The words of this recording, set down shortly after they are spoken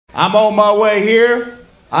I'm on my way here.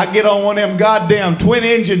 I get on one of them goddamn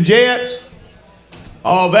twin-engine jets.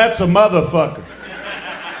 Oh, that's a motherfucker.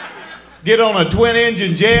 Get on a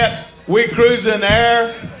twin-engine jet. We cruise in the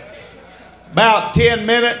air. About 10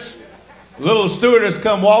 minutes. Little stewardess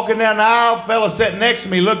come walking down the aisle. Fella sitting next to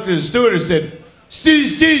me looked at the stewardess and said,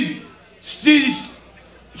 Steve.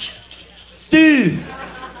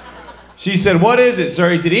 She said, what is it,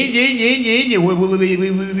 sir? He said, engine.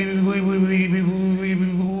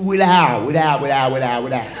 Without.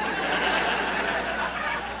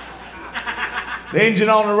 The engine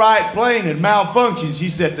on the right plane had malfunctioned. She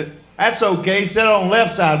said, that's okay. Set it on the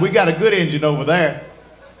left side. We got a good engine over there.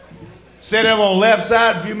 Set him on the left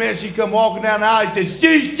side. A few minutes, she come walking down the aisle. She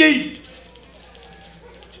said, Steve.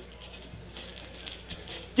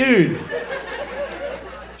 Dude.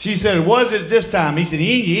 She said, was it this time? He said,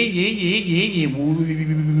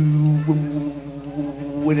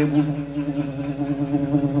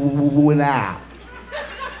 without.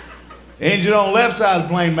 Engine on the left side of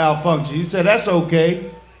the plane malfunctioned. He said, that's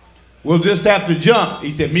okay. We'll just have to jump. He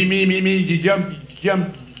said, me, you jump.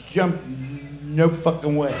 No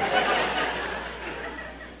fucking way.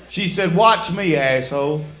 She said, watch me,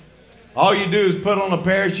 asshole. All you do is put on a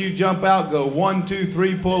parachute, jump out, go 1, 2,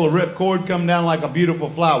 3, pull a ripcord, come down like a beautiful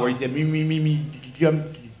flower. He said, me, jump.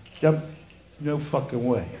 No fucking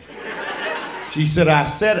way. She said, I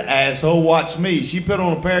said, asshole, watch me. She put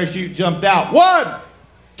on a parachute, jumped out. 1,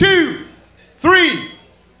 2, 3.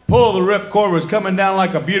 Pull the ripcord, was coming down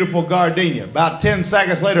like a beautiful gardenia. About 10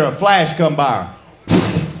 seconds later, a flash come by her.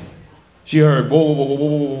 She heard, one.